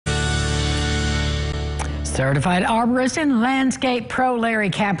Certified arborist and landscape pro Larry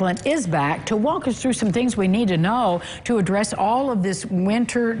Caplan is back to walk us through some things we need to know to address all of this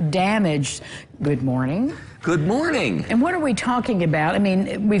winter damage. Good morning. Good morning. And what are we talking about? I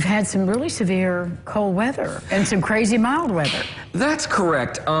mean, we've had some really severe cold weather and some crazy mild weather. That's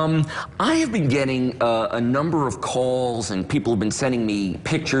correct. I have been getting a number of calls, and people have been sending me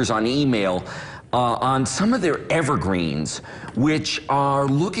pictures on email on some of their evergreens, which are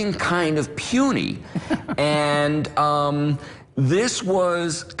looking kind of puny. And this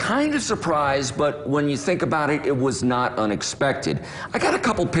was kind of surprise, but when you think about it, it was not unexpected. I got a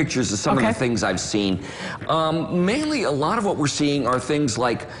couple pictures of some of the things I've seen. Mainly, a lot of what we're seeing are things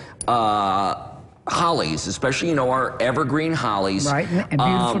like hollies, especially, you know, our evergreen hollies. Right, and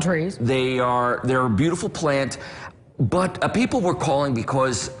beautiful trees. They're a beautiful plant, but people were calling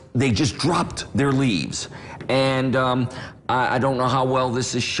because they just dropped their leaves. And I don't know how well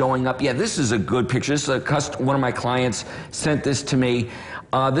this is showing up. Yeah, this is a good picture. This is one of my clients sent this to me.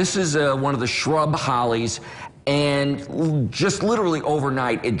 This is one of the shrub hollies, and just literally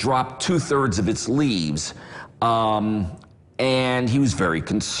overnight, it dropped 2/3 of its leaves. And he was very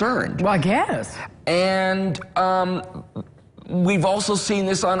concerned. Well, I guess. And we've also seen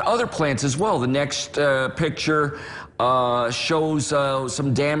this on other plants as well. The next picture shows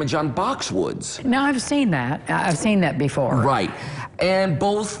some damage on boxwoods. Now, I've seen that. I've seen that before. Right. And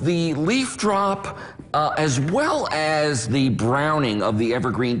both the leaf drop as well as the browning of the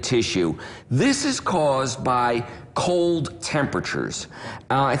evergreen tissue, this is caused by cold temperatures.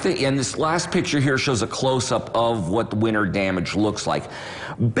 I think, and this last picture here shows a close-up of what the winter damage looks like.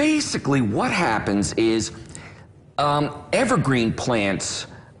 Basically, what happens is evergreen plants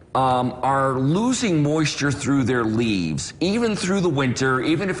are losing moisture through their leaves. Even through the winter,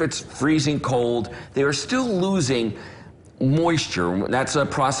 even if it's freezing cold, they are still losing moisture. That's a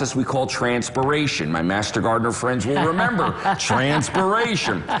process we call transpiration. My master gardener friends will remember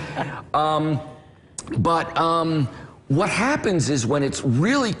transpiration. What happens is when it's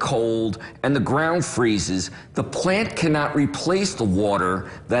really cold and the ground freezes, the plant cannot replace the water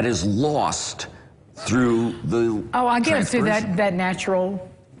that is lost through the I get it, through that natural,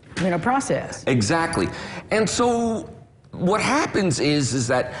 you know, process. Exactly. And so what happens is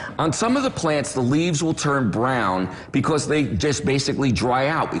that on some of the plants, the leaves will turn brown because they just basically dry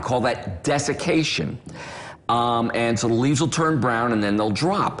out. We call that desiccation. And so the leaves will turn brown and then they'll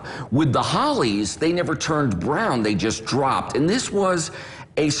drop. With the hollies, they never turned brown, they just dropped. And this was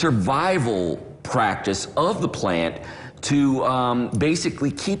a survival practice of the plant to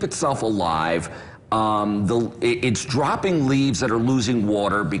basically keep itself alive. It's dropping leaves that are losing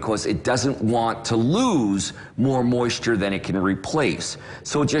water because it doesn't want to lose more moisture than it can replace.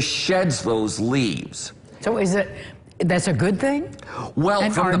 So it just sheds those leaves. So that's a good thing? Well,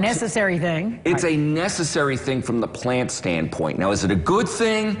 or a necessary thing? It's a necessary thing from the plant standpoint. Now, is it a good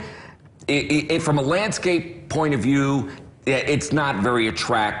thing? From a landscape point of view, it's not very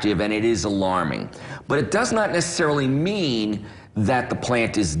attractive and it is alarming. But it does not necessarily mean that the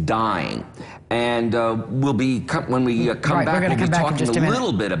plant is dying. And when we come back, we'll be talking a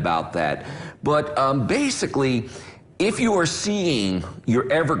little bit about that. But basically, if you are seeing your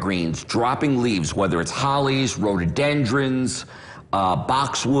evergreens dropping leaves, whether it's hollies, rhododendrons,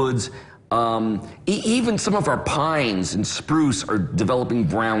 boxwoods, even some of our pines and spruce are developing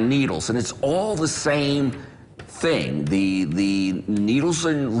brown needles, and it's all the same thing. The needles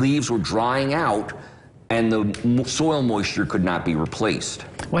and leaves were drying out, and the soil moisture could not be replaced.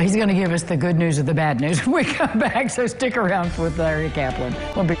 Well, he's going to give us the good news or the bad news when we come back, so stick around with Larry Caplan.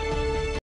 We'll be